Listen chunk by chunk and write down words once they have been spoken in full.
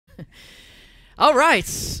All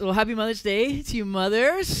right. Well, happy Mother's Day to you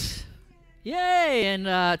mothers. Yay. And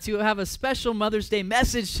to have a special Mother's Day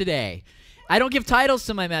message today. I don't give titles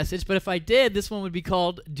to my message, but if I did, this one would be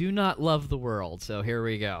called Do Not Love the World. So here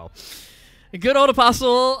we go. A good old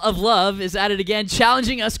apostle of love is at it again,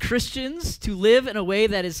 challenging us Christians to live in a way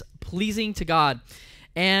that is pleasing to God.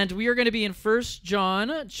 And we are going to be in 1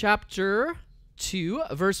 John chapter 2,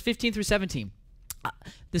 verse 15 through 17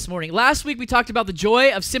 this morning. Last week we talked about the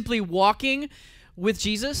joy of simply walking with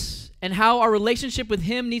Jesus and how our relationship with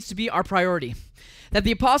him needs to be our priority. That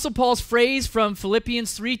the Apostle Paul's phrase from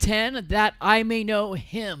Philippians 3:10, that I may know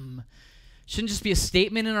him, shouldn't just be a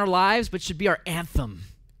statement in our lives, but should be our anthem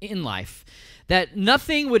in life. That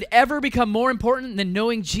nothing would ever become more important than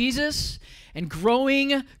knowing Jesus and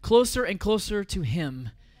growing closer and closer to him.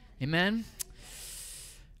 Amen?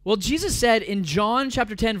 Well, Jesus said in John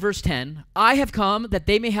chapter 10, verse 10, I have come that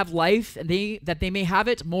they may have life and that they may have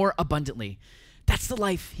it more abundantly. That's the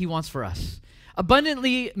life he wants for us.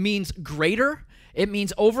 Abundantly means greater. It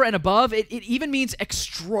means over and above. It even means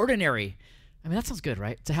extraordinary. I mean, that sounds good,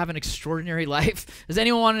 right? To have an extraordinary life. Does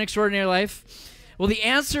anyone want an extraordinary life? Well, the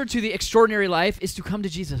answer to the extraordinary life is to come to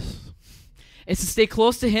Jesus. It's to stay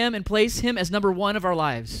close to him and place him as number one of our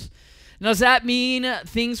lives. Now, does that mean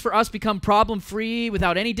things for us become problem-free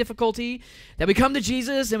without any difficulty? That we come to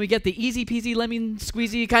Jesus and we get the easy-peasy,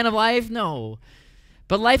 lemon-squeezy kind of life? No.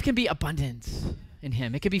 But life can be abundant in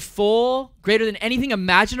him. It can be full, greater than anything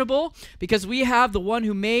imaginable, because we have the one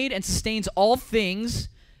who made and sustains all things,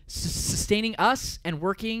 sustaining us and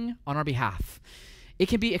working on our behalf. It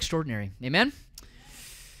can be extraordinary. Amen?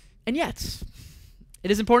 And yet,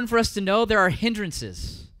 it is important for us to know there are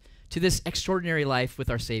hindrances to this extraordinary life with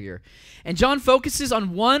our Savior. And John focuses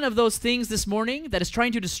on one of those things this morning that is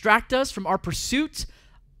trying to distract us from our pursuit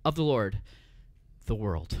of the Lord, the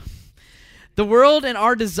world. The world and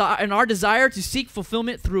our desire to seek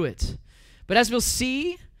fulfillment through it. But as we'll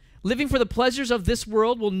see, living for the pleasures of this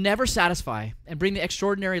world will never satisfy and bring the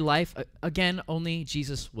extraordinary life. Again, only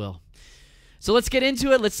Jesus will. So let's get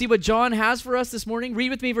into it. Let's see what John has for us this morning.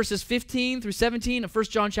 Read with me verses 15 through 17 of 1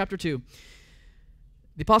 John chapter 2.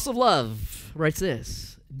 The apostle of love writes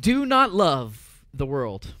this, do not love the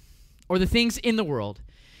world or the things in the world.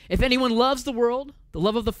 If anyone loves the world, the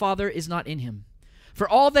love of the Father is not in him. For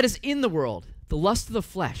all that is in the world, the lust of the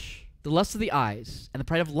flesh, the lust of the eyes, and the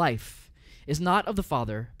pride of life, is not of the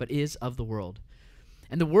Father, but is of the world.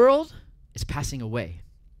 And the world is passing away,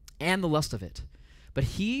 and the lust of it. But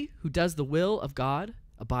he who does the will of God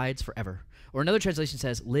abides forever. Or another translation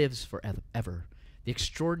says, lives forever. The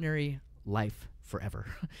extraordinary life forever.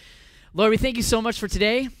 Lord, we thank you so much for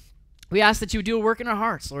today. We ask that you would do a work in our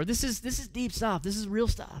hearts, Lord. This is deep stuff. This is real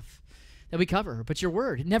stuff that we cover. But your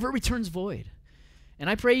word, it never returns void. And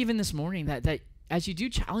I pray even this morning that as you do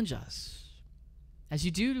challenge us, as you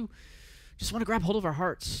do just want to grab hold of our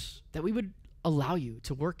hearts, that we would allow you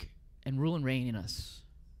to work and rule and reign in us.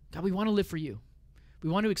 God, we want to live for you. We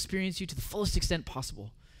want to experience you to the fullest extent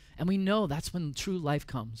possible. And we know that's when true life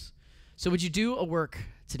comes. So would you do a work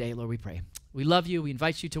today, Lord, we pray. We love you. We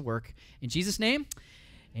invite you to work. In Jesus' name,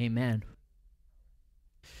 amen.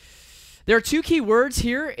 There are two key words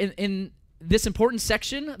here in this important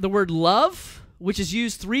section. The word love, which is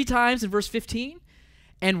used 3 times in verse 15,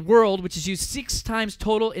 and world, which is used 6 times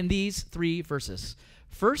total in these 3 verses.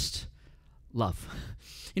 First, love.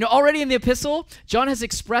 You know, already in the epistle, John has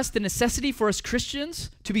expressed the necessity for us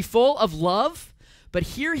Christians to be full of love, but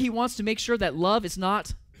here he wants to make sure that love is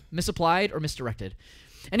not misapplied or misdirected.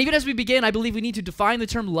 And even as we begin, I believe we need to define the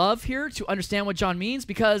term love here to understand what John means,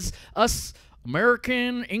 because us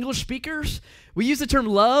American English speakers, we use the term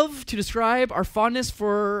love to describe our fondness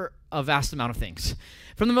for a vast amount of things.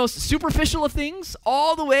 From the most superficial of things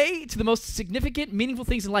all the way to the most significant, meaningful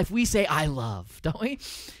things in life, we say, I love, don't we?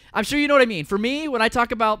 I'm sure you know what I mean. For me, when I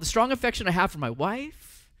talk about the strong affection I have for my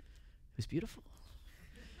wife, who's beautiful,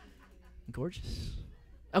 gorgeous.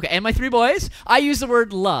 Okay, and my 3 boys, I use the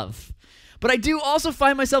word love. But I do also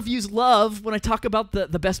find myself use love when I talk about the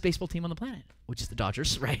best baseball team on the planet, which is the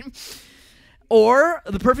Dodgers, right? Or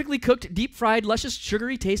the perfectly cooked, deep-fried, luscious,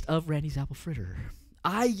 sugary taste of Randy's apple fritter.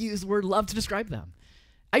 I use the word love to describe them.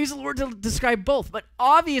 I use the word to describe both. But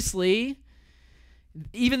obviously,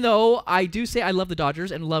 even though I do say I love the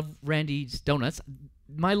Dodgers and love Randy's donuts,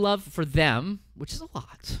 my love for them, which is a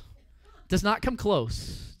lot, does not come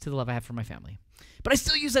close to the love I have for my family. But I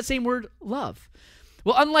still use that same word, love.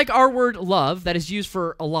 Well, unlike our word love that is used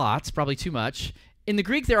for a lot, probably too much, in the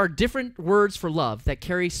Greek there are different words for love that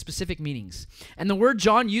carry specific meanings. And the word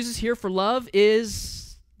John uses here for love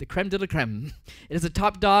is the creme de la creme. It is the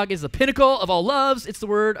top dog, it is the pinnacle of all loves. It's the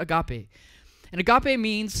word agape. And agape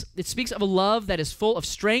means, it speaks of a love that is full of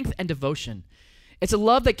strength and devotion. It's a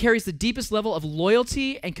love that carries the deepest level of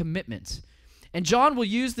loyalty and commitment. And John will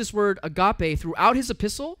use this word agape throughout his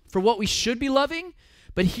epistle for what we should be loving,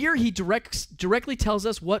 but here he directly tells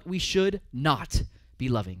us what we should not be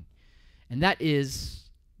loving. And that is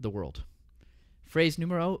the world. Phrase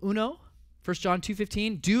numero uno, 1 John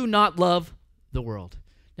 2:15, do not love the world.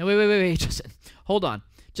 Now, wait, Justin, hold on.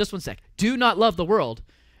 Just one sec. Do not love the world.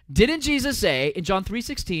 Didn't Jesus say in John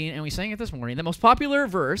 3:16, and we sang it this morning, the most popular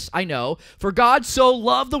verse, I know, for God so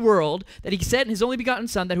loved the world that he sent his only begotten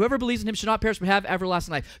son, that whoever believes in him should not perish but have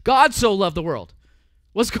everlasting life. God so loved the world.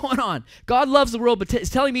 What's going on? God loves the world, but is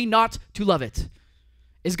telling me not to love it.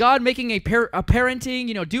 Is God making a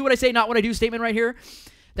parenting, do what I say, not what I do statement right here?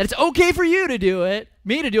 That it's okay for you to do it,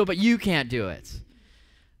 me to do it, but you can't do it.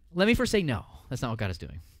 Let me first say no. That's not what God is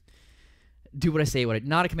doing. Do what I say,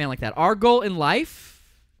 not a command like that. Our goal in life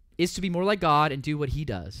is to be more like God and do what he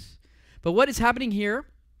does. But what is happening here,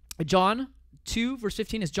 John 2, verse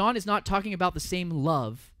 15, is John is not talking about the same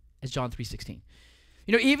love as John 3:16.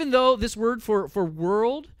 Even though this word for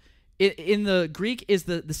world in the Greek is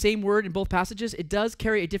the same word in both passages, it does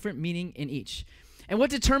carry a different meaning in each. And what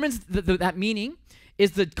determines that meaning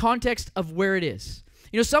is the context of where it is.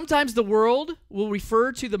 Sometimes the world will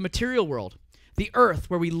refer to the material world, the earth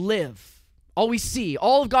where we live, all we see,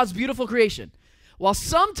 all of God's beautiful creation. While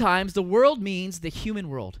sometimes the world means the human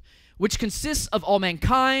world, which consists of all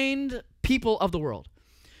mankind, people of the world.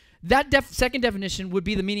 That second definition would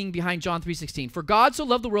be the meaning behind John 3:16. For God so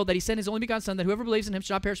loved the world that he sent his only begotten son, that whoever believes in him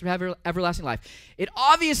shall not perish but have everlasting life. It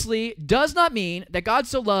obviously does not mean that God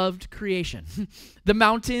so loved creation, the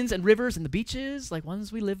mountains and rivers and the beaches, like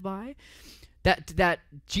ones we live by, that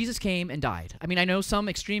Jesus came and died. I mean, I know some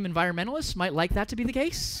extreme environmentalists might like that to be the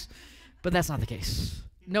case, but that's not the case.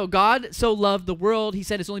 No, God so loved the world, he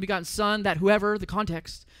sent his only begotten son, that whoever, the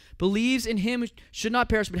context, believes in him should not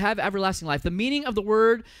perish but have everlasting life. The meaning of the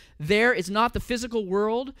word there is not the physical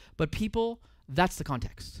world, but people. That's the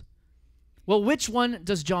context. Well, which one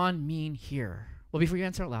does John mean here? Well, before you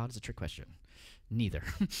answer out loud, it's a trick question. Neither.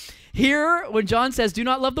 Here, when John says, do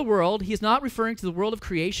not love the world, he is not referring to the world of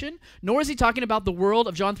creation, nor is he talking about the world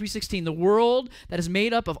of John 3:16, the world that is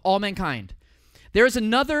made up of all mankind. There is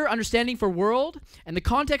another understanding for world, and the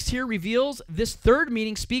context here reveals this third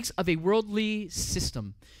meaning speaks of a worldly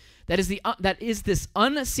system. That is this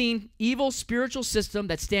unseen evil spiritual system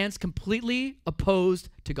that stands completely opposed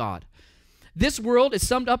to God. This world is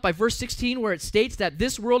summed up by verse 16, where it states that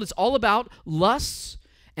this world is all about lusts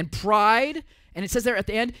and pride, and it says there at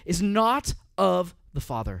the end, is not of the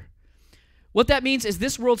Father. What that means is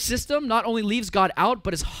this world system not only leaves God out,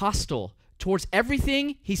 but is hostile towards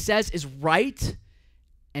everything he says is right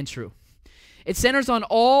and true. It centers on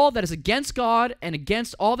all that is against God and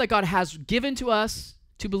against all that God has given to us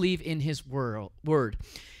to believe in his word.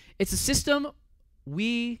 It's a system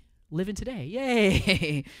we live in today.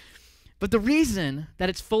 Yay! But the reason that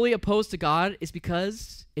it's fully opposed to God is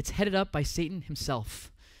because it's headed up by Satan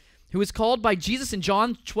himself, who is called by Jesus in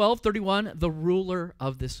John 12:31 the ruler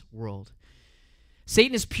of this world.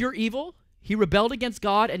 Satan is pure evil. He rebelled against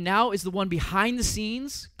God and now is the one behind the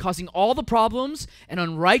scenes causing all the problems and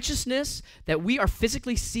unrighteousness that we are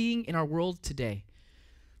physically seeing in our world today.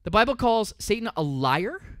 The Bible calls Satan a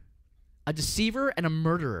liar, a deceiver, and a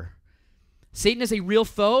murderer. Satan is a real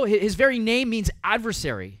foe. His very name means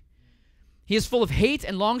adversary. He is full of hate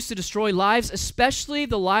and longs to destroy lives, especially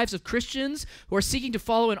the lives of Christians who are seeking to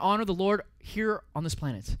follow and honor the Lord here on this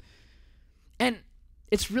planet. And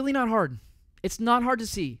it's really not hard. It's not hard to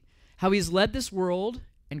see how he has led this world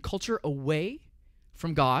and culture away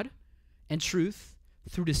from God and truth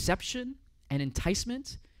through deception and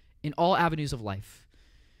enticement in all avenues of life.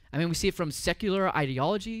 I mean, we see it from secular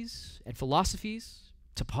ideologies and philosophies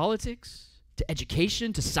to politics, to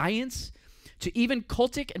education, to science, to even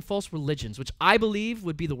cultic and false religions, which I believe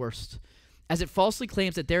would be the worst, as it falsely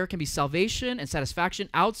claims that there can be salvation and satisfaction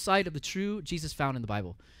outside of the true Jesus found in the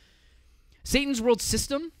Bible. Satan's world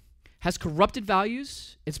system has corrupted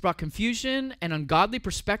values. It's brought confusion and ungodly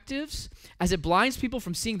perspectives as it blinds people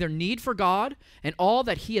from seeing their need for God and all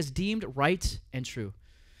that he has deemed right and true.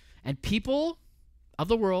 And people of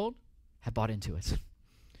the world have bought into it.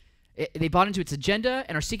 They bought into its agenda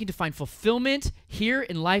and are seeking to find fulfillment here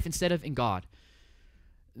in life instead of in God.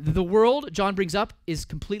 The world John brings up is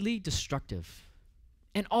completely destructive.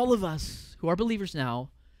 And all of us who are believers now,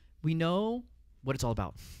 we know what it's all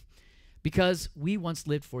about because we once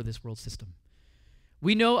lived for this world system.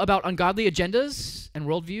 We know about ungodly agendas and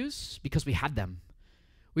worldviews because we had them.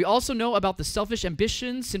 We also know about the selfish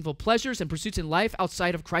ambitions, sinful pleasures, and pursuits in life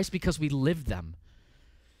outside of Christ because we lived them.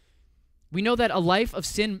 We know that a life of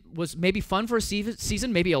sin was maybe fun for a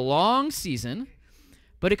season, maybe a long season,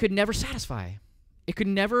 but it could never satisfy. It could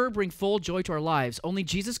never bring full joy to our lives. Only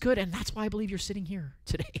Jesus could, and that's why I believe you're sitting here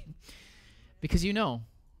today. Because you know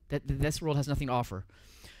that this world has nothing to offer.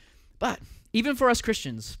 But even for us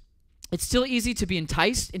Christians, it's still easy to be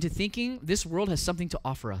enticed into thinking this world has something to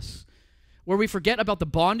offer us, where we forget about the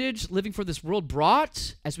bondage living for this world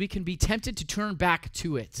brought, as we can be tempted to turn back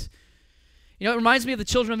to it. You know, it reminds me of the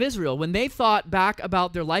children of Israel. When they thought back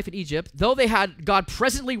about their life in Egypt, though they had God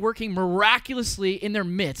presently working miraculously in their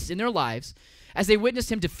midst, in their lives, as they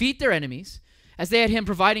witnessed him defeat their enemies, as they had him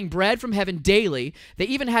providing bread from heaven daily, they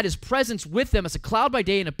even had his presence with them as a cloud by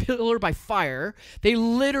day and a pillar by fire. They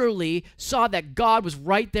literally saw that God was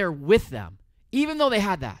right there with them, even though they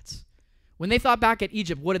had that. When they thought back at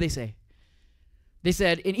Egypt, what did they say? They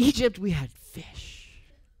said, in Egypt we had fish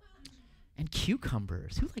and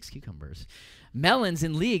cucumbers. Who likes cucumbers? Melons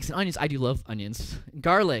and leeks and onions. I do love onions.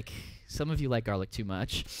 Garlic. Some of you like garlic too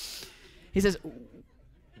much. He says,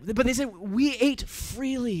 but they said, we ate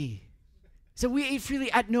freely. So we ate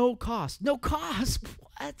freely at no cost. No cost?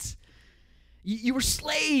 What? You were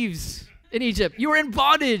slaves in Egypt. You were in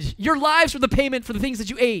bondage. Your lives were the payment for the things that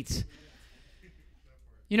you ate.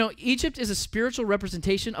 You know, Egypt is a spiritual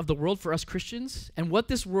representation of the world for us Christians, and what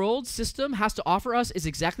this world system has to offer us is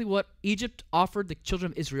exactly what Egypt offered the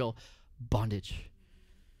children of Israel, bondage.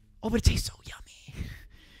 Oh, but it tastes so yummy.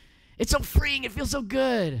 It's so freeing. It feels so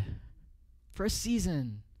good for a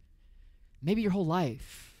season, maybe your whole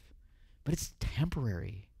life, but it's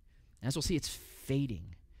temporary. And as we'll see, it's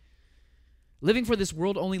fading. Living for this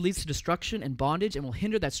world only leads to destruction and bondage and will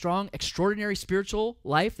hinder that strong, extraordinary spiritual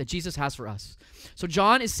life that Jesus has for us. So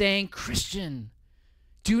John is saying, Christian,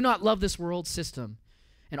 do not love this world system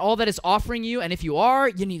and all that it's offering you. And if you are,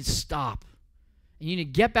 you need to stop. And you need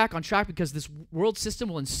to get back on track because this world system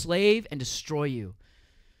will enslave and destroy you.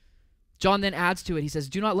 John then adds to it. He says,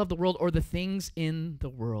 do not love the world or the things in the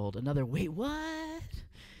world. Another, wait, what?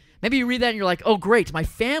 Maybe you read that and you're like, oh, great, my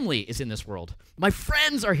family is in this world. My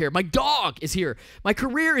friends are here. My dog is here. My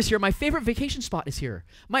career is here. My favorite vacation spot is here.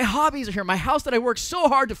 My hobbies are here. My house that I worked so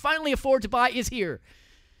hard to finally afford to buy is here.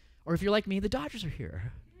 Or if you're like me, the Dodgers are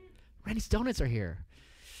here. Randy's Donuts are here.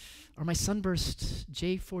 Or my Sunburst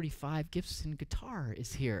J45 Gibson guitar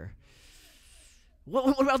is here.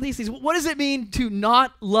 What about these things? What does it mean to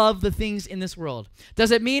not love the things in this world?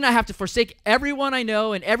 Does it mean I have to forsake everyone I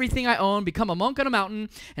know and everything I own, become a monk on a mountain,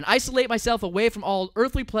 and isolate myself away from all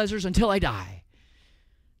earthly pleasures until I die?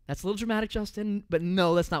 That's a little dramatic, Justin, but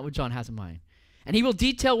no, that's not what John has in mind. And he will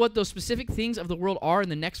detail what those specific things of the world are in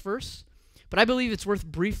the next verse, but I believe it's worth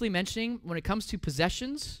briefly mentioning when it comes to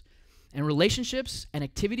possessions and relationships and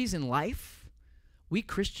activities in life, we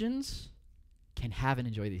Christians can have and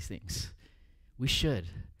enjoy these things. We should.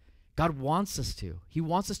 God wants us to. He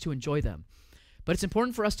wants us to enjoy them. But it's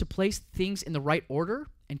important for us to place things in the right order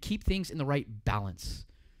and keep things in the right balance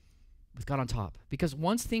with God on top. Because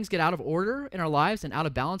once things get out of order in our lives and out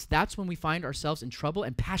of balance, that's when we find ourselves in trouble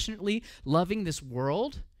and passionately loving this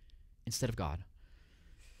world instead of God.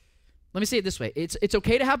 Let me say it this way. It's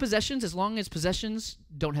okay to have possessions as long as possessions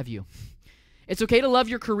don't have you. It's okay to love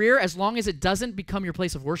your career as long as it doesn't become your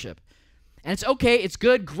place of worship. And it's okay, it's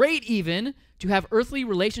good, great even, to have earthly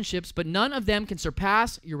relationships, but none of them can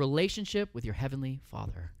surpass your relationship with your heavenly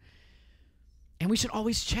Father. And we should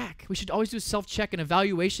always check. We should always do a self-check and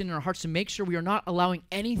evaluation in our hearts to make sure we are not allowing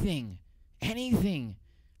anything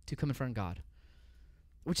to come in front of God.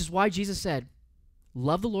 Which is why Jesus said,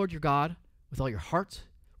 love the Lord your God with all your heart,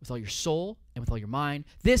 with all your soul, and with all your mind.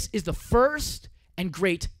 This is the first and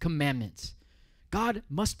great commandment. God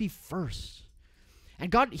must be first. And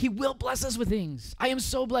God, he will bless us with things. I am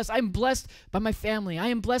so blessed. I am blessed by my family. I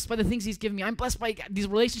am blessed by the things he's given me. I'm blessed by these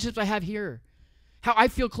relationships I have here. How I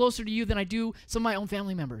feel closer to you than I do some of my own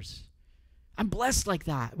family members. I'm blessed like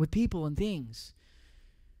that with people and things.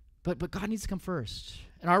 But God needs to come first.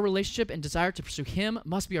 And our relationship and desire to pursue him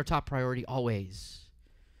must be our top priority always.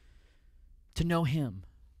 To know him,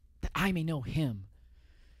 that I may know him.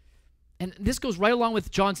 And this goes right along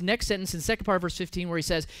with John's next sentence in the second part of verse 15 where he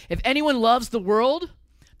says, if anyone loves the world,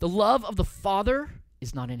 the love of the Father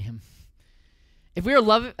is not in him. If we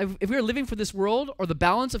are living for this world or the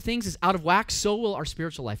balance of things is out of whack, so will our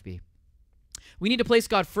spiritual life be. We need to place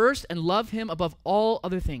God first and love him above all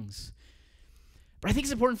other things. But I think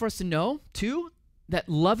it's important for us to know, too, that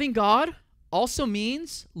loving God also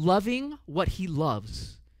means loving what he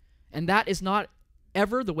loves. And that is not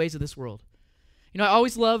ever the ways of this world. You know, I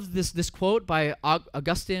always love this quote by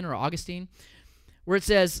Augustine, where it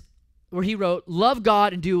says, where he wrote, love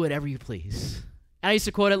God and do whatever you please. And I used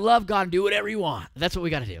to quote it, love God and do whatever you want. That's what we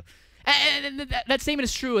got to do. And that statement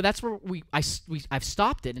is true. That's where I've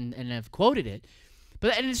stopped it and I've quoted it.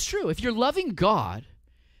 And it's true. If you're loving God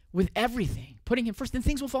with everything, putting him first, then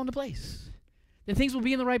things will fall into place. Then things will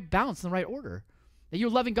be in the right balance, in the right order. That you're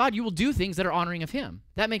loving God, you will do things that are honoring of him.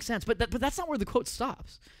 That makes sense. But that's not where the quote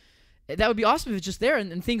stops. That would be awesome if it's just there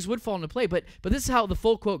and things would fall into play. But this is how the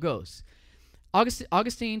full quote goes.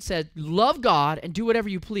 Augustine said, love God and do whatever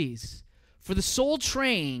you please. For the soul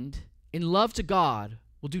trained in love to God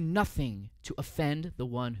will do nothing to offend the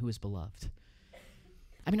one who is beloved.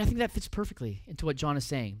 I think that fits perfectly into what John is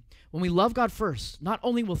saying. When we love God first, not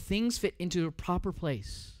only will things fit into a proper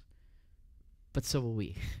place, but so will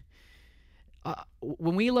we.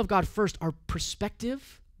 When we love God first, our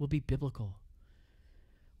perspective will be biblical.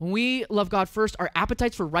 When we love God first, our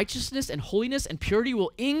appetites for righteousness and holiness and purity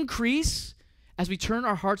will increase as we turn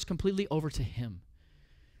our hearts completely over to him.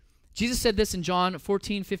 Jesus said this in John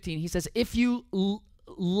 14:15. He says, if you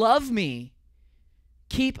love me,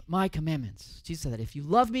 keep my commandments. Jesus said that. If you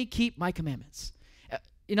love me, keep my commandments.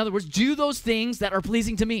 In other words, do those things that are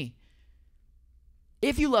pleasing to me.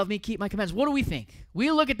 If you love me, keep my commandments. What do we think? We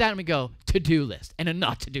look at that and we go, to-do list and a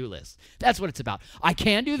not to-do list. That's what it's about. I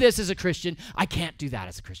can do this as a Christian. I can't do that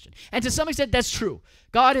as a Christian. And to some extent, that's true.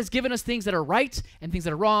 God has given us things that are right and things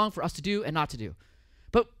that are wrong for us to do and not to do.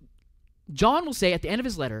 But John will say at the end of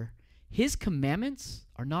his letter, his commandments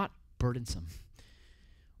are not burdensome,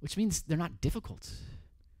 which means they're not difficult.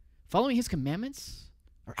 Following his commandments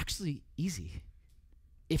are actually easy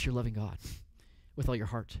if you're loving God with all your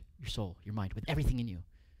heart, your soul, your mind, with everything in you.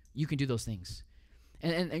 You can do those things.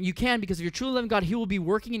 And you can, because if you're truly loving God, he will be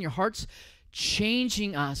working in your hearts,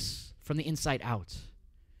 changing us from the inside out.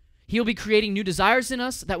 He'll be creating new desires in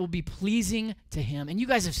us that will be pleasing to him. And you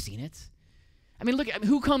guys have seen it. Look,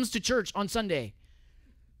 who comes to church on Sunday?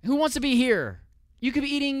 Who wants to be here? You could be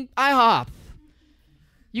eating IHOP.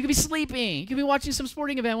 You could be sleeping. You could be watching some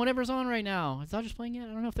sporting event, whatever's on right now. Is Dodgers playing yet?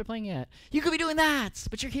 I don't know if they're playing yet. You could be doing that,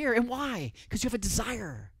 but you're here. And why? Because you have a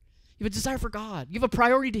desire. You have a desire for God. You have a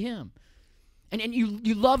priority to him. And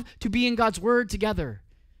you love to be in God's word together.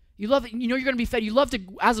 You love, you're going to be fed. You love to,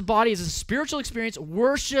 as a body, as a spiritual experience,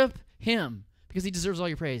 worship him because he deserves all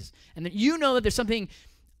your praise. And that you know that there's something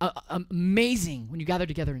amazing when you gather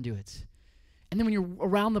together and do it. And then when you're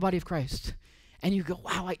around the body of Christ, and you go,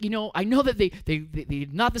 wow, I know that they're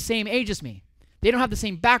not the same age as me. They don't have the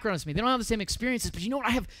same background as me. They don't have the same experiences. But you know what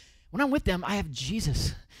I have? When I'm with them, I have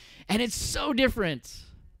Jesus. And it's so different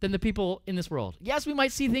than the people in this world. Yes, we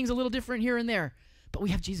might see things a little different here and there, but we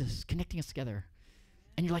have Jesus connecting us together.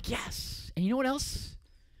 And you're like, yes. And you know what else?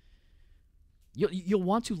 You'll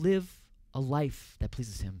want to live a life that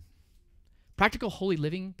pleases him. Practical holy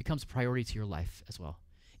living becomes a priority to your life as well.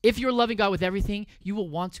 If you're loving God with everything, you will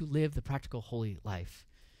want to live the practical, holy life.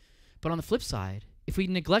 But on the flip side, if we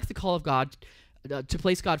neglect the call of God to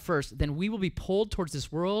place God first, then we will be pulled towards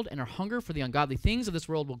this world, and our hunger for the ungodly things of this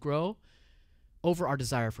world will grow over our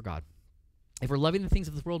desire for God. If we're loving the things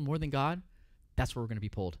of this world more than God, that's where we're going to be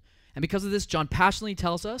pulled. And because of this, John passionately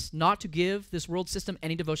tells us not to give this world system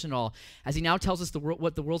any devotion at all, as he now tells us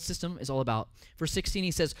what the world system is all about. Verse 16, he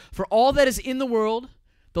says, for all that is in the world,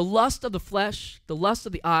 the lust of the flesh, the lust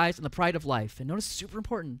of the eyes, and the pride of life, and notice, super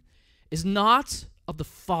important, is not of the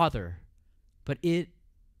Father, but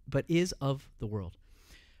is of the world.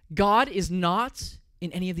 God is not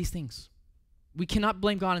in any of these things. We cannot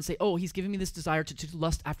blame God and say, oh, he's giving me this desire to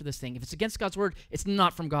lust after this thing. If it's against God's word, it's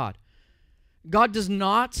not from God. God does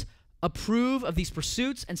not approve of these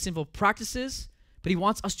pursuits and sinful practices, but he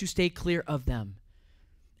wants us to stay clear of them.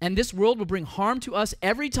 And this world will bring harm to us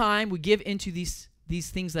every time we give into these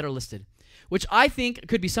things that are listed, which I think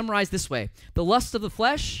could be summarized this way. The lust of the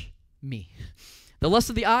flesh, me. The lust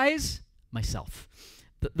of the eyes, myself.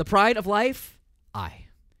 The pride of life, I.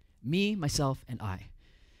 Me, myself, and I.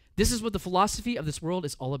 This is what the philosophy of this world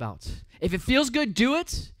is all about. If it feels good, do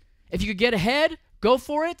it. If you could get ahead, go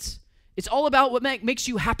for it. It's all about what makes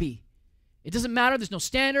you happy. It doesn't matter. There's no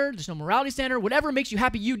standard. There's no morality standard. Whatever makes you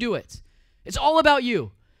happy, you do it. It's all about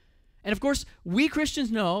you. And of course, we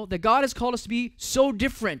Christians know that God has called us to be so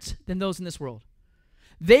different than those in this world.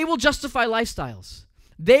 They will justify lifestyles.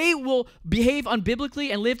 They will behave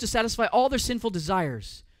unbiblically and live to satisfy all their sinful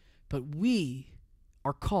desires. But we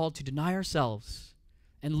are called to deny ourselves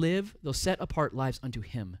and live those set-apart lives unto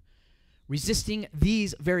him, resisting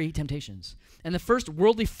these very temptations. And the first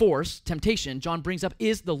worldly force, temptation, John brings up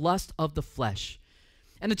is the lust of the flesh.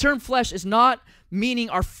 And the term flesh is not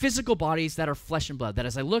meaning our physical bodies that are flesh and blood. That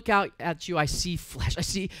as I look out at you, I see flesh.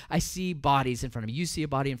 I see bodies in front of me. You see a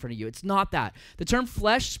body in front of you. It's not that. The term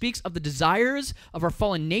flesh speaks of the desires of our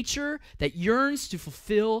fallen nature that yearns to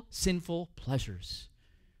fulfill sinful pleasures.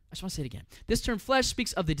 I just want to say it again. This term flesh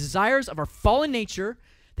speaks of the desires of our fallen nature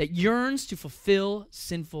that yearns to fulfill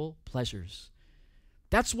sinful pleasures.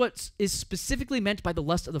 That's what is specifically meant by the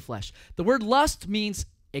lust of the flesh. The word lust means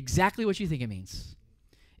exactly what you think it means.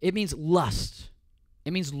 It means lust.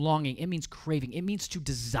 It means longing. It means craving. It means to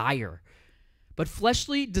desire. But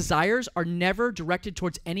fleshly desires are never directed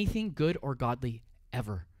towards anything good or godly,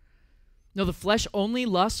 ever. No, the flesh only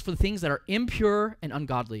lusts for the things that are impure and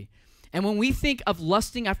ungodly. And when we think of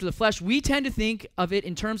lusting after the flesh, we tend to think of it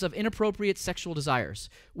in terms of inappropriate sexual desires,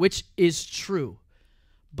 which is true,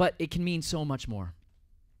 but it can mean so much more.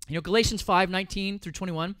 You know, Galatians 5:19 through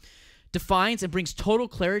 21 defines and brings total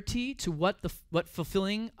clarity to what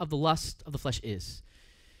fulfilling of the lust of the flesh is.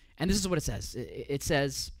 And this is what it says. It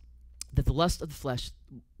says that the lust of the flesh,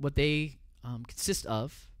 what they consist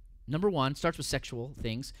of, number one, starts with sexual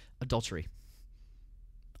things, adultery.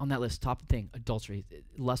 On that list, top thing, adultery,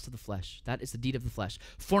 lust of the flesh. That is the deed of the flesh.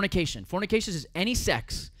 Fornication. Fornication is any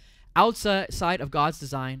sex outside of God's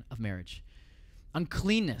design of marriage.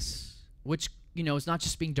 Uncleanness, which, you know, is not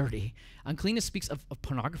just being dirty. Uncleanness speaks of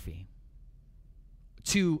pornography,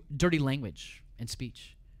 to dirty language and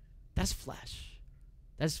speech. That's flesh.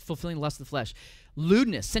 That's fulfilling the lust of the flesh.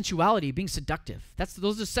 Lewdness, sensuality, being seductive.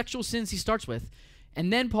 Those are sexual sins he starts with.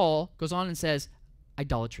 And then Paul goes on and says,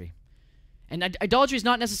 idolatry. And idolatry is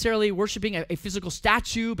not necessarily worshiping a physical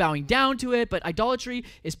statue, bowing down to it, but idolatry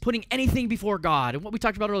is putting anything before God. And what we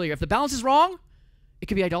talked about earlier, if the balance is wrong, it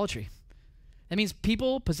could be idolatry. That means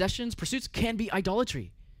people, possessions, pursuits can be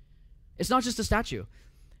idolatry. It's not just a statue.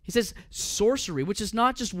 He says sorcery, which is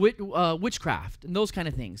not just witchcraft and those kind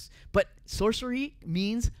of things, but sorcery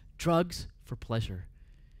means drugs for pleasure,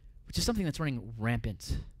 which is something that's running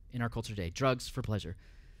rampant in our culture today, drugs for pleasure.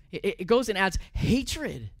 It goes and adds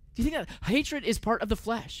hatred. Do you think that hatred is part of the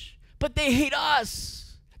flesh? But they hate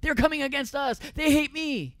us. They're coming against us. They hate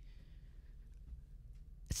me.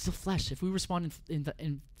 It's the flesh. If we respond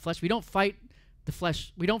in flesh, we don't fight the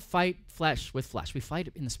flesh. We don't fight flesh with flesh. We fight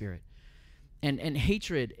it in the spirit. And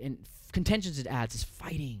hatred and contentions it adds is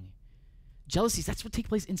fighting. Jealousies, that's what takes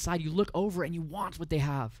place inside. You look over and you want what they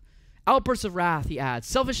have. Outbursts of wrath, he adds.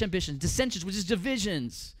 Selfish ambitions, dissensions, which is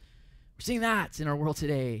divisions. We're seeing that in our world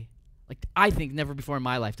today. Like, I think never before in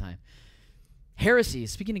my lifetime.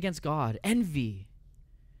 Heresies, speaking against God. Envy.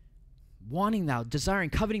 Wanting thou,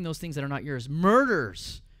 desiring, coveting those things that are not yours.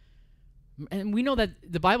 Murders. And we know that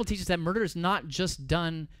the Bible teaches that murder is not just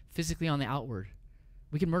done physically on the outward.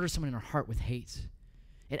 We can murder someone in our heart with hate.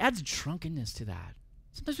 It adds drunkenness to that.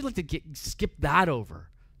 Sometimes we like to skip that over.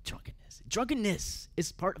 Drunkenness. Drunkenness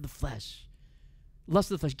is part of the flesh.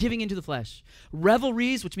 Lust of the flesh, giving into the flesh.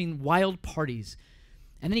 Revelries, which mean wild parties.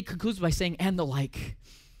 And then he concludes by saying, and the like.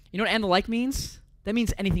 You know what and the like means? That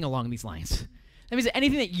means anything along these lines. That means that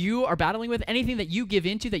anything that you are battling with, anything that you give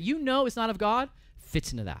into that you know is not of God,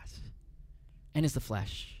 fits into that. And is the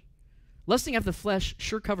flesh. Lusting after the flesh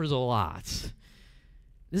sure covers a lot.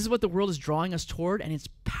 This is what the world is drawing us toward, and its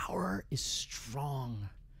power is strong,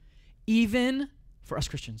 even for us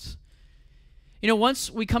Christians. You know, once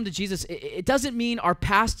we come to Jesus, it doesn't mean our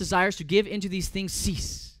past desires to give into these things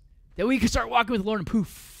cease. That we can start walking with the Lord and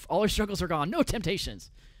poof, all our struggles are gone. No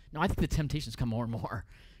temptations. No, I think the temptations come more and more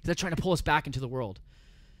because they're trying to pull us back into the world.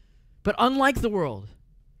 But unlike the world,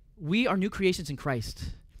 we are new creations in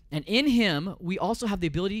Christ. And in him, we also have the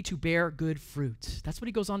ability to bear good fruit. That's what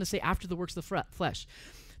he goes on to say after the works of the flesh.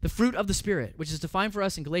 The fruit of the Spirit, which is defined for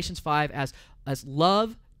us in Galatians 5 as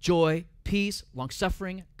love, joy, peace,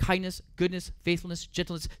 long-suffering, kindness, goodness, faithfulness,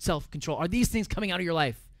 gentleness, self-control. Are these things coming out of your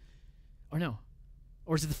life? Or no?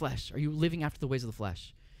 Or is it the flesh? Are you living after the ways of the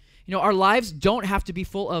flesh? You know, our lives don't have to be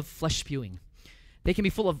full of flesh spewing. They can be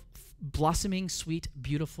full of blossoming, sweet,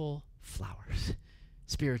 beautiful flowers,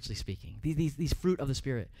 spiritually speaking. These fruit of the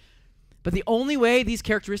Spirit. But the only way these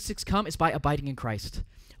characteristics come is by abiding in Christ.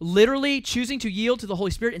 Literally choosing to yield to the Holy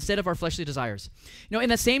Spirit instead of our fleshly desires. You know, in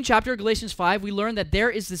that same chapter, Galatians 5, we learn that there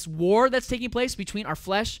is this war that's taking place between our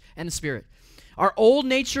flesh and the Spirit. Our old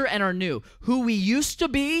nature and our new. Who we used to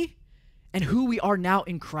be and who we are now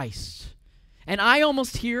in Christ. And I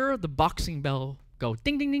almost hear the boxing bell go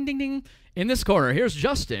ding, ding, ding, ding, ding. In this corner, here's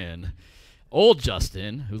Justin. Old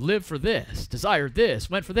Justin, who lived for this, desired this,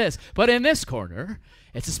 went for this. But in this corner,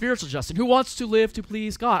 it's a spiritual Justin who wants to live to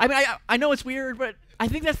please God. I mean, I know it's weird, but I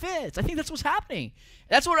think that fits. I think that's what's happening.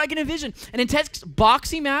 That's what I can envision. An intense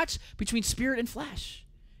boxing match between spirit and flesh.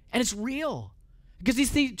 And it's real. Because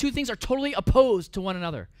these two things are totally opposed to one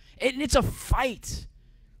another. And it's a fight.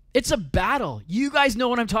 It's a battle. You guys know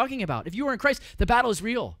what I'm talking about. If you are in Christ, the battle is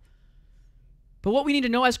real. But what we need to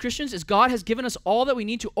know as Christians is God has given us all that we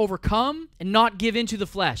need to overcome and not give in to the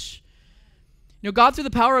flesh. God, through the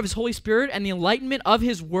power of his Holy Spirit and the enlightenment of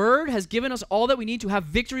his word, has given us all that we need to have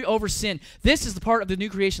victory over sin. This is the part of the new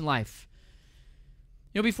creation life.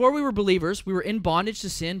 Before we were believers, we were in bondage to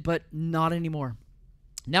sin, but not anymore.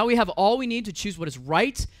 Now we have all we need to choose what is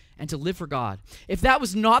right and to live for God. If that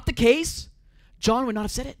was not the case, John would not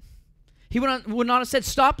have said it. He would not have said,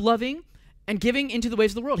 stop loving and giving into the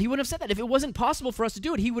ways of the world. He wouldn't have said that. If it wasn't possible for us to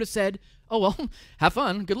do it, he would have said, oh, well, have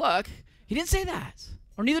fun, good luck. He didn't say that.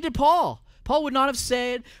 Or neither did Paul. Paul would not have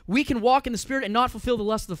said, we can walk in the Spirit and not fulfill the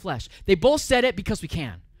lust of the flesh. They both said it because we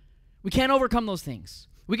can. We can't overcome those things.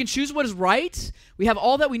 We can choose what is right. We have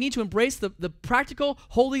all that we need to embrace the practical,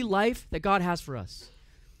 holy life that God has for us.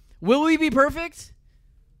 Will we be perfect?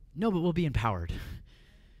 No, but we'll be empowered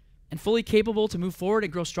and fully capable to move forward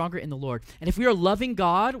and grow stronger in the Lord. And if we are loving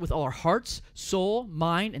God with all our hearts, soul,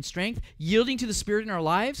 mind, and strength, yielding to the Spirit in our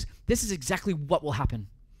lives, this is exactly what will happen.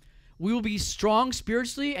 We will be strong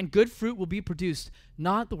spiritually, and good fruit will be produced,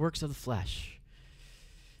 not the works of the flesh.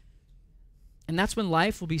 And that's when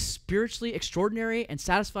life will be spiritually extraordinary and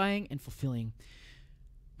satisfying and fulfilling,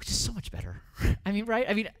 which is so much better. I mean,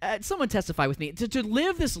 right? Someone testify with me. To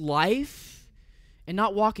live this life and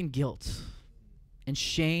not walk in guilt and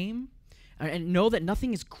shame and know that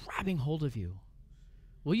nothing is grabbing hold of you.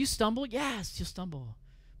 Will you stumble? Yes, you'll stumble.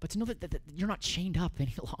 But to know that you're not chained up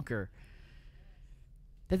any longer.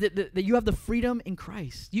 That you have the freedom in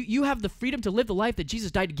Christ. You have the freedom to live the life that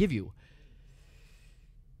Jesus died to give you.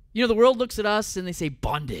 The world looks at us and they say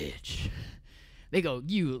bondage. They go,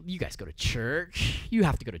 you guys go to church. You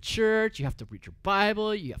have to go to church. You have to read your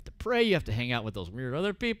Bible. You have to pray. You have to hang out with those weird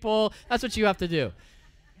other people. That's what you have to do.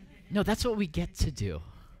 No, that's what we get to do.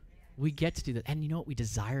 We get to do that. And you know what? We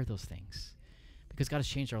desire those things because God has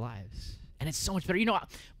changed our lives. And it's so much better.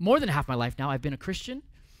 More than half my life now, I've been a Christian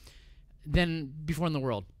than before in the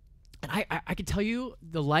world. And I can tell you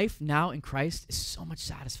the life now in Christ is so much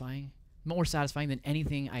satisfying, more satisfying than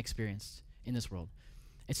anything I experienced in this world.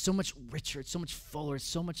 It's so much richer, it's so much fuller, it's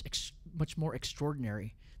so much more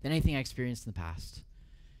extraordinary than anything I experienced in the past.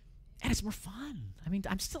 And it's more fun.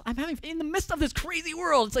 I'm having, in the midst of this crazy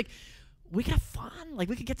world, it's like, we could have fun. Like,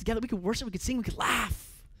 we could get together, we could worship, we could sing, we could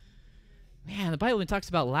laugh. Man, the Bible even talks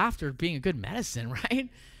about laughter being a good medicine, right?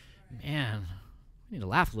 Man, we need to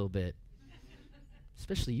laugh a little bit.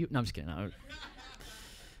 Especially you. No, I'm just kidding. No.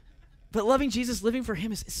 But loving Jesus, living for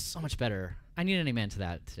him is so much better. I need an amen to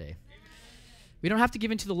that today. We don't have to give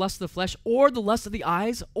in to the lust of the flesh or the lust of the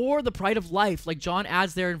eyes or the pride of life, like John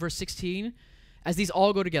adds there in verse 16, as these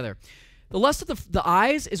all go together. The lust of the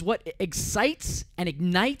eyes is what excites and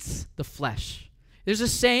ignites the flesh. There's a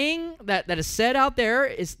saying that is said out there,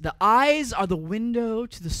 is the eyes are the window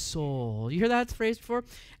to the soul. You hear that phrase before?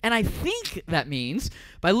 And I think that means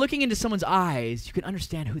by looking into someone's eyes, you can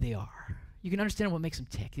understand who they are. You can understand what makes them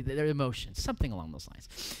tick, their emotions, something along those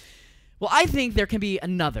lines. Well, I think there can be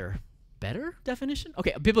another better definition?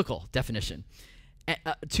 Okay, a biblical definition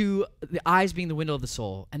to the eyes being the window of the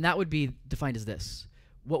soul. And that would be defined as this.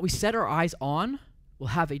 What we set our eyes on will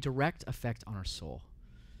have a direct effect on our soul.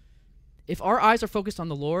 If our eyes are focused on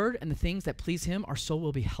the Lord and the things that please him, our soul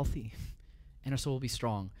will be healthy and our soul will be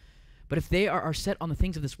strong. But if they are set on the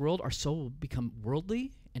things of this world, our soul will become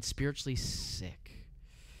worldly and spiritually sick.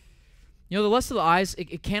 The lust of the eyes,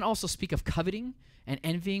 it can also speak of coveting and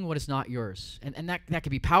envying what is not yours. And that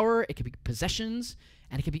could be power, it could be possessions,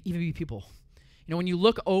 and it could even be people. When you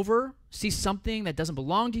look over, see something that doesn't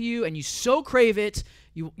belong to you, and you so crave it,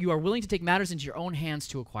 you are willing to take matters into your own hands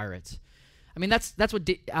to acquire it. That's what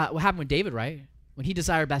happened with David, right? When he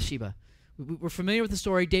desired Bathsheba. We're familiar with the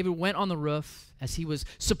story. David went on the roof as he was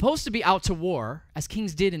supposed to be out to war, as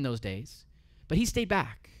kings did in those days. But he stayed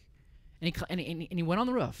back. And he went on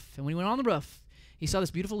the roof. And when he went on the roof, he saw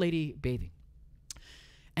this beautiful lady bathing.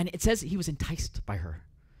 And it says he was enticed by her.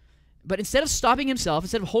 But instead of stopping himself,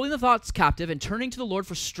 instead of holding the thoughts captive and turning to the Lord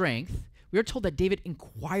for strength, we are told that David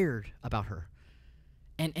inquired about her.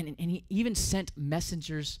 And he even sent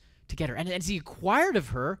messengers to get her. And as he inquired of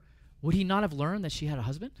her, would he not have learned that she had a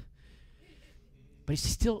husband? But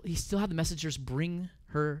he still had the messengers bring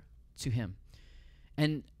her to him.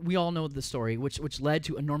 And we all know the story, which led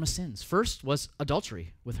to enormous sins. First was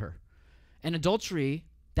adultery with her. And adultery,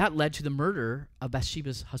 that led to the murder of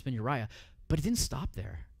Bathsheba's husband Uriah. But it didn't stop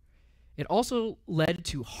there. It also led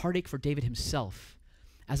to heartache for David himself,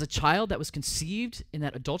 as a child that was conceived in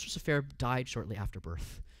that adulterous affair died shortly after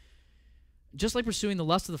birth. Just like pursuing the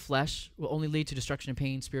lust of the flesh will only lead to destruction and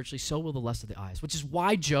pain spiritually, so will the lust of the eyes, which is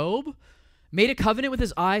why Job made a covenant with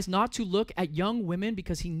his eyes not to look at young women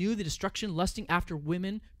because he knew the destruction lusting after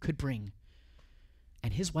women could bring.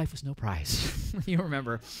 And his wife was no prize. You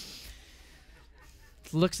remember.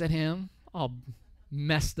 Looks at him, all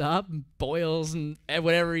messed up, and boils and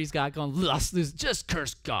whatever he's got going. Just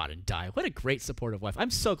curse God and die. What a great supportive wife.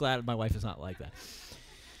 I'm so glad my wife is not like that.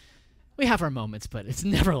 We have our moments, but it's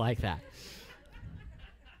never like that.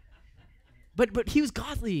 But he was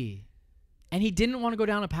godly, and he didn't want to go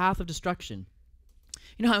down a path of destruction.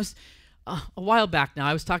 You know, I was a while back now,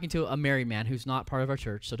 I was talking to a married man who's not part of our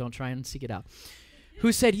church, so don't try and seek it out,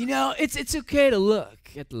 who said, you know, it's okay to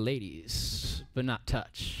look at the ladies, but not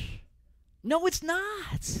touch. No, it's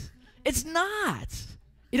not. It's not.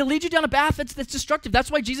 It'll lead you down a path that's destructive.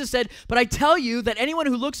 That's why Jesus said, but I tell you that anyone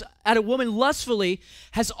who looks at a woman lustfully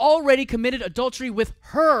has already committed adultery with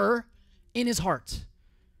her in his heart.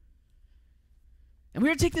 And we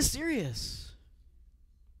got to take this serious.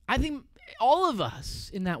 I think all of us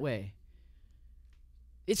in that way.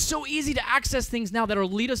 It's so easy to access things now that will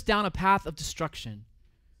lead us down a path of destruction.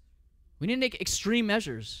 We need to take extreme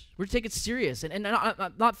measures. We're to take it serious and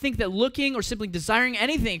not think that looking or simply desiring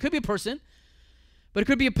anything, it could be a person, but it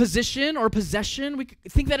could be a position or a possession. We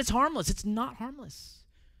think that it's harmless. It's not harmless.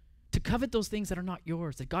 To covet those things that are not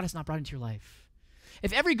yours, that God has not brought into your life.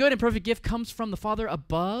 If every good and perfect gift comes from the Father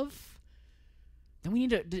above, then we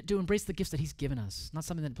need to embrace the gifts that he's given us, not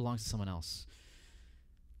something that belongs to someone else.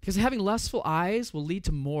 Because having lustful eyes will lead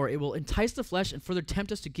to more. It will entice the flesh and further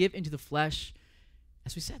tempt us to give into the flesh.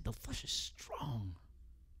 As we said, the flesh is strong.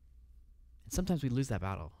 And sometimes we lose that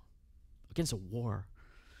battle against a war.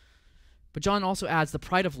 But John also adds the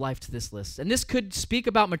pride of life to this list. And this could speak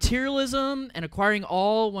about materialism and acquiring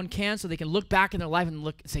all one can so they can look back in their life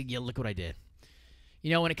and say, yeah, look what I did. You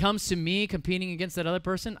know, when it comes to me competing against that other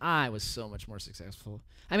person, I was so much more successful.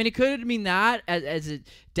 I mean, it could mean that, as it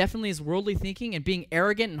definitely is worldly thinking, and being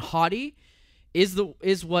arrogant and haughty is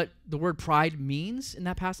what the word pride means in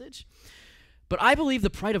that passage. But I believe the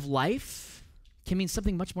pride of life can mean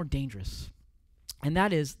something much more dangerous, and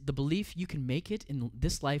that is the belief you can make it in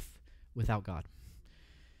this life without God.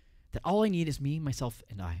 That all I need is me, myself,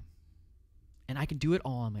 and I. And I can do it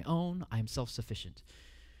all on my own. I am self-sufficient.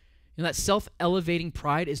 You know, that self-elevating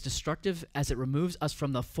pride is destructive as it removes us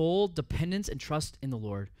from the full dependence and trust in the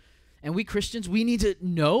Lord. And we Christians, we need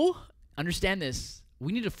to understand this.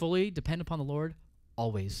 We need to fully depend upon the Lord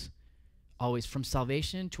always. Always. From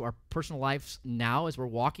salvation to our personal lives now as we're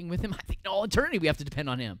walking with him. I think all eternity we have to depend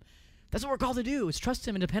on him. That's what we're called to do, is trust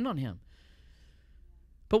him and depend on him.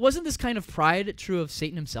 But wasn't this kind of pride true of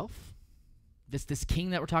Satan himself? This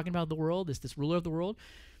king that we're talking about of the world, this ruler of the world?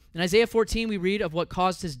 In Isaiah 14, we read of what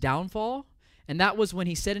caused his downfall, and that was when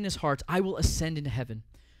he said in his heart, I will ascend into heaven.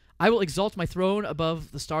 I will exalt my throne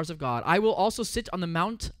above the stars of God. I will also sit on the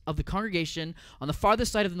mount of the congregation on the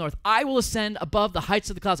farthest side of the north. I will ascend above the heights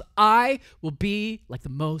of the clouds. I will be like the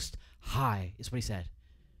Most High, is what he said.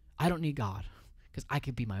 I don't need God, because I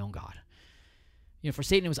can be my own God. You know, for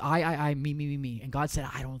Satan, it was I, me. And God said,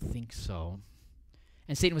 I don't think so.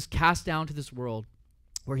 And Satan was cast down to this world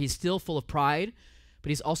where he's still full of pride, but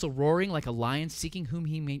he's also roaring like a lion, seeking whom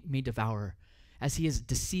he may devour, as he is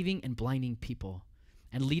deceiving and blinding people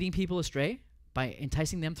and leading people astray by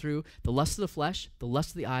enticing them through the lust of the flesh, the lust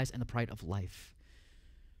of the eyes, and the pride of life.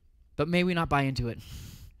 But may we not buy into it,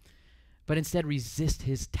 but instead resist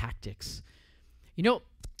his tactics. You know,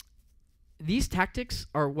 these tactics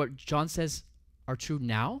are what John says are true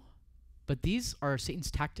now, but these are Satan's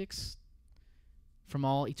tactics from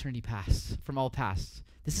all eternity past, from all past.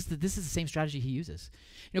 This is the same strategy he uses.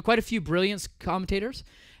 You know, quite a few brilliant commentators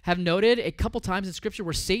have noted a couple times in Scripture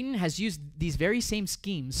where Satan has used these very same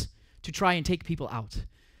schemes to try and take people out.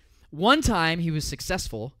 One time he was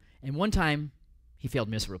successful, and one time he failed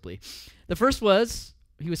miserably. The first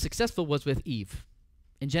he was successful was with Eve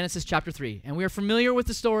in Genesis chapter 3. And we are familiar with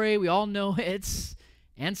the story. We all know its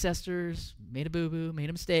ancestors made a boo-boo, made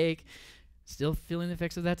a mistake. Still feeling the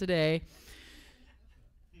effects of that today.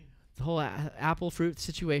 The whole apple fruit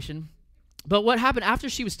situation. But what happened after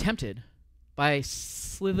she was tempted by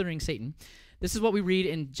slithering Satan, this is what we read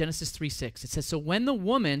in Genesis 3:6. It says, so when the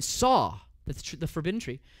woman saw the forbidden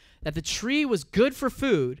tree, that the tree was good for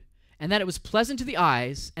food, and that it was pleasant to the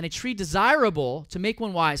eyes, and a tree desirable to make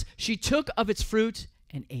one wise, she took of its fruit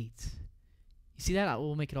and ate. You see that?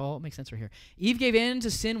 We'll make it all make sense right here. Eve gave in to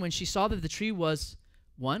sin when she saw that the tree was,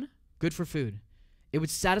 one, good for food. It would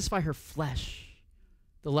satisfy her flesh,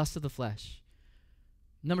 the lust of the flesh.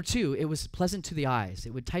 Number two, it was pleasant to the eyes.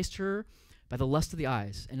 It would entice her by the lust of the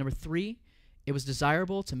eyes. And number three, it was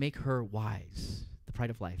desirable to make her wise, the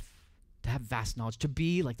pride of life, to have vast knowledge, to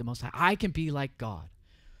be like the Most High. I can be like God.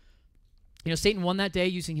 You know, Satan won that day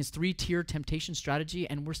using his 3-tier temptation strategy,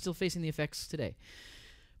 and we're still facing the effects today.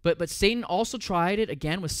 But Satan also tried it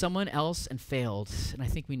again with someone else and failed. And I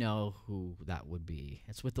think we know who that would be.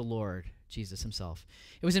 It's with the Lord, Jesus himself.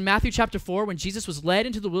 It was in Matthew chapter 4 when Jesus was led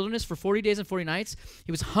into the wilderness for 40 days and 40 nights.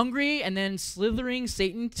 He was hungry, and then slithering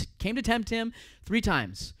Satan came to tempt him 3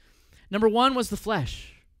 times. Number 1 was the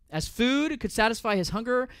flesh. As food could satisfy his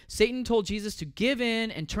hunger, Satan told Jesus to give in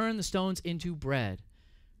and turn the stones into bread.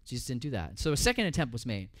 Jesus didn't do that. So a second attempt was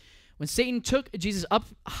made. When Satan took Jesus up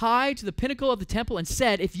high to the pinnacle of the temple and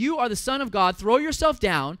said, "If you are the Son of God, throw yourself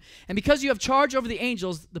down, and because you have charge over the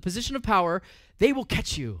angels, the position of power, they will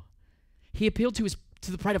catch you." He appealed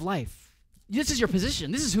to the pride of life. This is your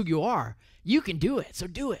position. This is who you are. You can do it, so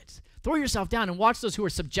do it. Throw yourself down and watch those who are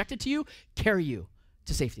subjected to you carry you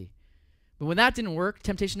to safety. But when that didn't work,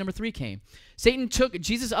 temptation number 3 came. Satan took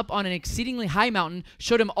Jesus up on an exceedingly high mountain,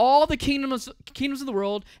 showed him all the kingdoms of the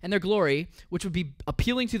world and their glory, which would be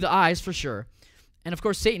appealing to the eyes for sure. And of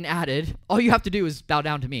course, Satan added, all you have to do is bow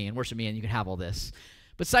down to me and worship me, and you can have all this.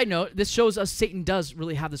 But side note, this shows us Satan does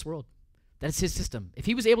really have this world. That is his system. If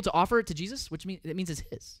he was able to offer it to Jesus, it means it's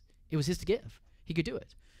his. It was his to give. He could do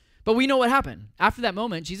it. But we know what happened. After that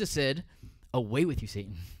moment, Jesus said, "Away with you,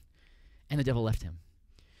 Satan." And the devil left him.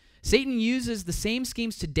 Satan uses the same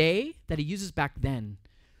schemes today that he uses back then.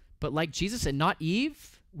 But like Jesus and not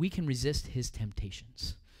Eve, we can resist his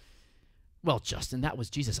temptations. Well, Justin, that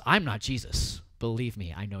was Jesus. I'm not Jesus. Believe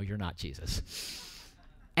me, I know you're not Jesus.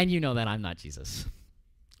 And you know that I'm not Jesus.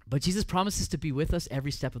 But Jesus promises to be with us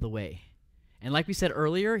every step of the way. And like we said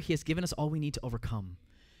earlier, he has given us all we need to overcome,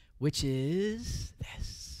 which is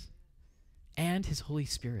this. And his Holy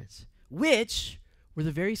Spirit, which were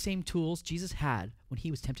the very same tools Jesus had when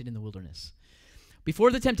he was tempted in the wilderness. Before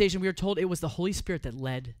the temptation, we are told it was the Holy Spirit that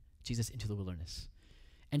led Jesus into the wilderness.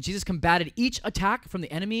 And Jesus combated each attack from the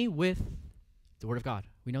enemy with the word of God.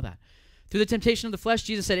 We know that. Through the temptation of the flesh,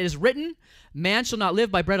 Jesus said, "It is written, man shall not live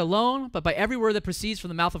by bread alone, but by every word that proceeds from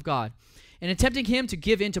the mouth of God." And in tempting him to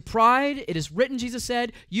give in to pride, it is written, Jesus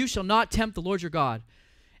said, "You shall not tempt the Lord your God."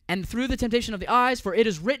 And through the temptation of the eyes, for it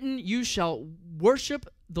is written, "You shall worship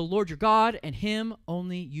the Lord your God, and him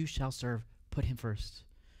only you shall serve." Put him first.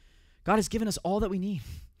 God has given us all that we need.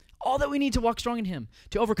 All that we need to walk strong in him,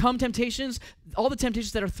 to overcome temptations, all the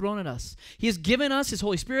temptations that are thrown at us. He has given us his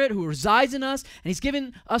Holy Spirit who resides in us, and he's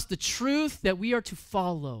given us the truth that we are to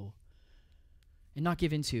follow and not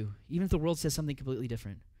give into, even if the world says something completely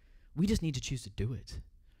different. We just need to choose to do it.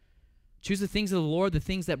 Choose the things of the Lord, the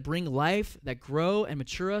things that bring life, that grow and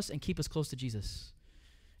mature us and keep us close to Jesus.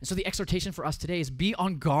 And so the exhortation for us today is be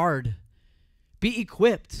on guard, be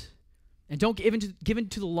equipped, and don't give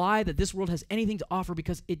into the lie that this world has anything to offer,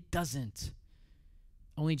 because it doesn't.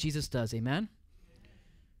 Only Jesus does, amen?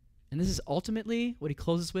 And this is ultimately what he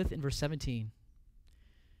closes with in verse 17.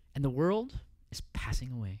 "And the world is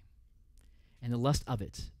passing away, and the lust of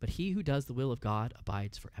it, but he who does the will of God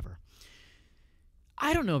abides forever."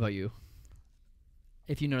 I don't know about you,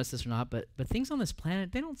 if you notice this or not, but things on this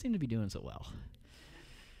planet, they don't seem to be doing so well.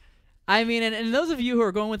 I mean, and those of you who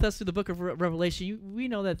are going with us through the book of Revelation, we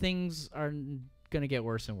know that things are going to get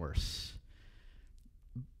worse and worse.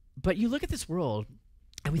 But you look at this world,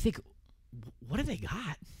 and we think, what have they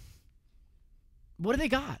got? What have they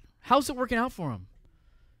got? How's it working out for them?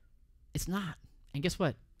 It's not. And guess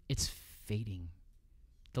what? It's fading.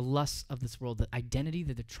 The lusts of this world, the identity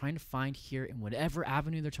that they're trying to find here in whatever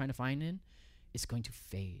avenue they're trying to find in, is going to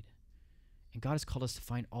fade. And God has called us to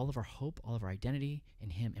find all of our hope, all of our identity in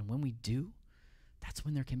him. And when we do, that's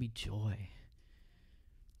when there can be joy.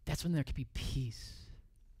 That's when there can be peace.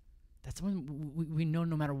 That's when we know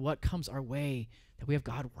no matter what comes our way, that we have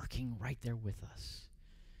God working right there with us.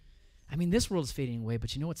 I mean, this world is fading away,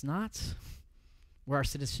 but you know what's not? Where our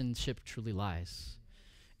citizenship truly lies.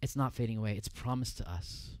 It's not fading away. It's promised to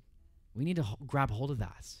us. We need to grab hold of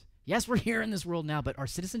that. Yes, we're here in this world now, but our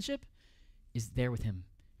citizenship is there with him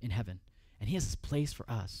in heaven. And he has this place for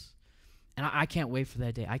us. And I can't wait for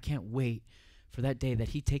that day. I can't wait for that day that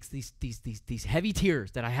he takes these heavy tears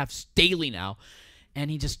that I have daily now, and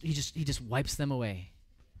he just wipes them away.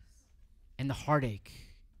 And the heartache,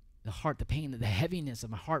 the pain, the heaviness of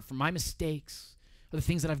my heart for my mistakes, or the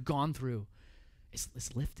things that I've gone through,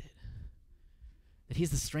 is lifted. That he has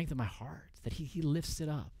the strength of my heart, that he lifts it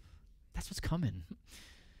up. That's what's coming.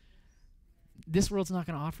 This world's not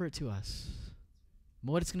going to offer it to us.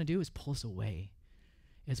 But what it's going to do is pull us away.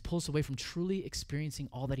 It's pull us away from truly experiencing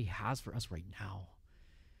all that he has for us right now,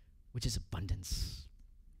 which is abundance.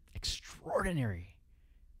 Extraordinary.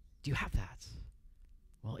 Do you have that?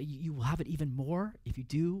 Well, you will have it even more if you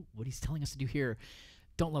do what he's telling us to do here.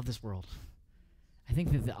 Don't love this world. I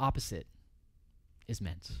think that the opposite is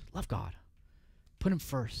meant. Love God. Put him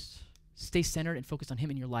first. Stay centered and focused on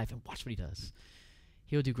him in your life and watch what he does.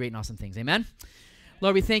 He'll do great and awesome things. Amen?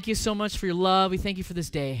 Lord, we thank you so much for your love. We thank you for this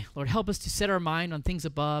day. Lord, help us to set our mind on things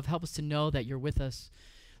above. Help us to know that you're with us.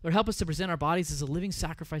 Lord, help us to present our bodies as a living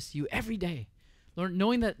sacrifice to you every day. Lord,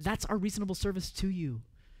 knowing that that's our reasonable service to you.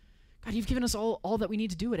 God, you've given us all that we need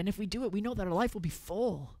to do it. And if we do it, we know that our life will be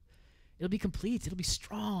full. It'll be complete. It'll be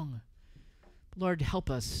strong. Lord, help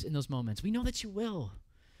us in those moments. We know that you will.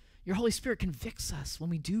 Your Holy Spirit convicts us when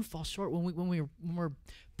we do fall short, when we're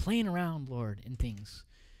playing around, Lord, in things.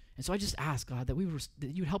 And so I just ask, God, that that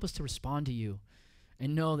you would help us to respond to you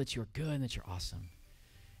and know that you're good and that you're awesome.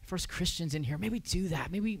 For us Christians in here, may we do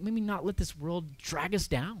that. Maybe not let this world drag us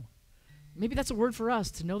down. Maybe that's a word for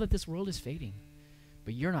us, to know that this world is fading,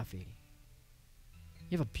 but you're not fading.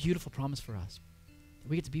 You have a beautiful promise for us. That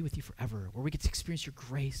we get to be with you forever, where we get to experience your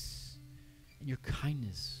grace and your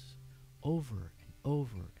kindness over and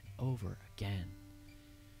over and over again.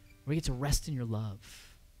 Where we get to rest in your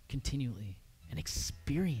love continually and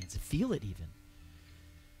experience, feel it even.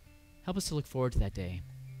 Help us to look forward to that day,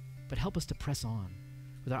 but help us to press on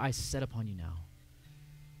with our eyes set upon you now.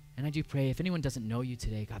 And I do pray, if anyone doesn't know you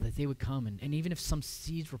today, God, that they would come, and even if some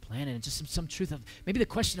seeds were planted and just some truth of maybe the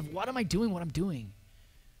question of what am I doing what I'm doing?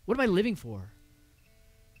 What am I living for?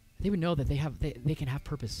 They would know that they can have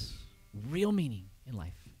purpose, real meaning in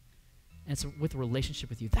life. And it's with a relationship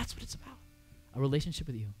with you. That's what it's about, a relationship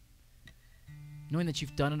with you. Knowing that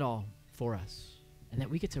you've done it all for us and that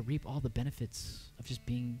we get to reap all the benefits of just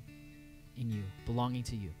being in you, belonging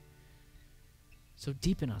to you. So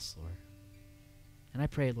deepen us, Lord. And I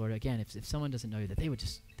pray, Lord, again, if someone doesn't know you, that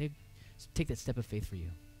they'd take that step of faith for you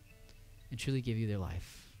and truly give you their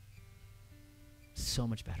life so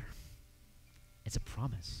much better. It's a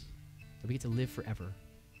promise that we get to live forever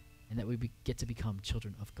and that we get to become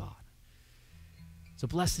children of God. So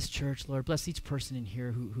bless this church, Lord. Bless each person in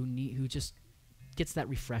here who just gets that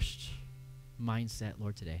refreshed mindset,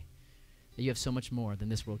 Lord, today, that you have so much more than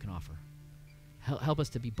this world can offer. Help us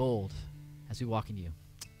to be bold as we walk in you.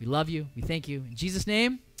 We love you. We thank you. In Jesus'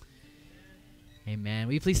 name, amen.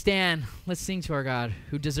 Will you please stand? Let's sing to our God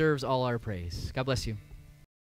who deserves all our praise. God bless you.